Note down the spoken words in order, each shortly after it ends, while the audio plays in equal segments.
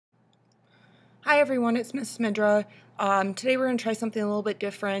Hi everyone, it's Miss Smidra. Today we're going to try something a little bit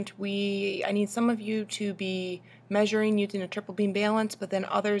different. I need some of you to be measuring using a triple beam balance, but then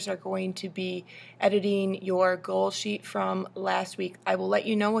others are going to be editing your goal sheet from last week. I will let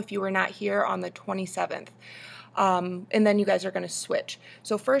you know if you were not here on the 27th. And then you guys are going to switch.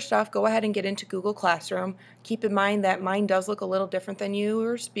 So first off, go ahead and get into Google Classroom. Keep in mind that mine does look a little different than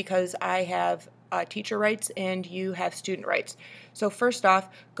yours because I have teacher rights and you have student rights. So first off,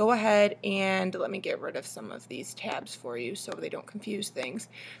 go ahead and let me get rid of some of these tabs for you so they don't confuse things.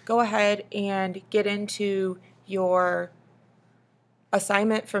 Go ahead and get into your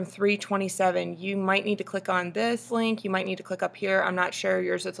assignment from 327. You might need to click on this link, you might need to click up here. I'm not sure,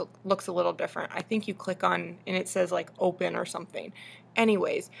 yours looks a little different. I think you click on and it says like open or something.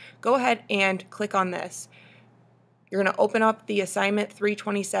 Anyways, go ahead and click on this. You're going to open up the assignment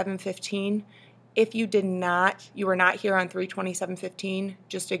 327.15. If you were not here on 327.15,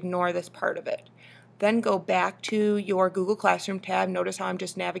 just ignore this part of it. Then go back to your Google Classroom tab. Notice how I'm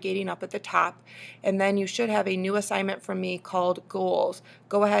just navigating up at the top. And then you should have a new assignment from me called Goals.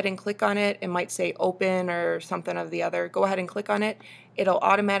 Go ahead and click on it. It might say open or something of the other. Go ahead and click on it. It'll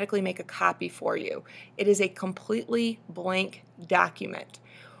automatically make a copy for you. It is a completely blank document.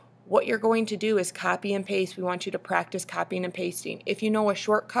 What you're going to do is copy and paste. We want you to practice copying and pasting. If you know a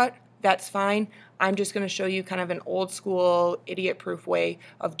shortcut, that's fine. I'm just going to show you kind of an old school idiot-proof way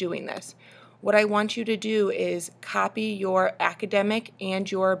of doing this. What I want you to do is copy your academic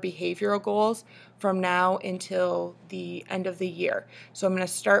and your behavioral goals from now until the end of the year. So I'm going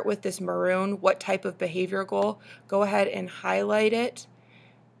to start with this maroon. What type of behavior goal? Go ahead and highlight it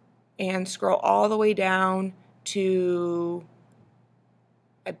and scroll all the way down to,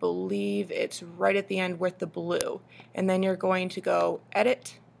 I believe it's right at the end with the blue. And then you're going to go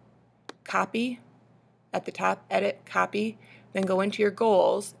edit, copy, at the top, edit, copy, then go into your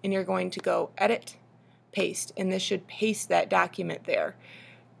goals and you're going to go edit, paste, and this should paste that document there.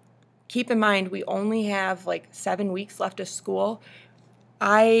 Keep in mind we only have like 7 weeks left of school.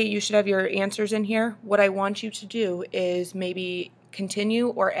 You should have your answers in here. What I want you to do is maybe continue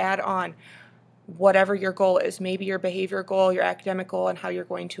or add on whatever your goal is, maybe your behavior goal, your academic goal, and how you're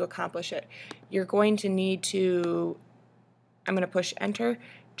going to accomplish it. You're going to need to, I'm going to push enter,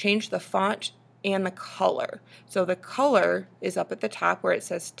 change the font and the color. So the color is up at the top where it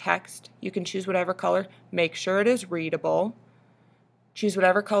says text. You can choose whatever color. Make sure it is readable. Choose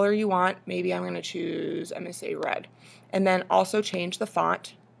whatever color you want. Maybe I'm going to say red. And then also change the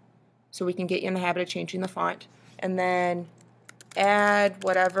font so we can get you in the habit of changing the font. And then add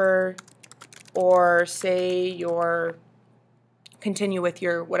whatever, or say continue with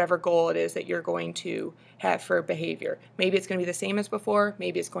your whatever goal it is that you're going to have for behavior. Maybe it's going to be the same as before,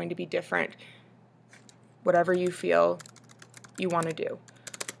 maybe it's going to be different. Whatever you feel you want to do.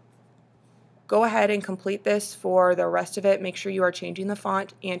 Go ahead and complete this for the rest of it. Make sure you are changing the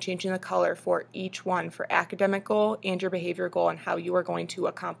font and changing the color for each one, for academic goal and your behavior goal, and how you are going to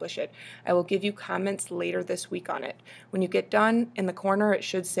accomplish it. I will give you comments later this week on it. When you get done, in the corner it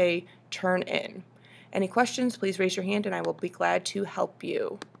should say turn in. Any questions, please raise your hand and I will be glad to help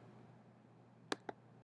you.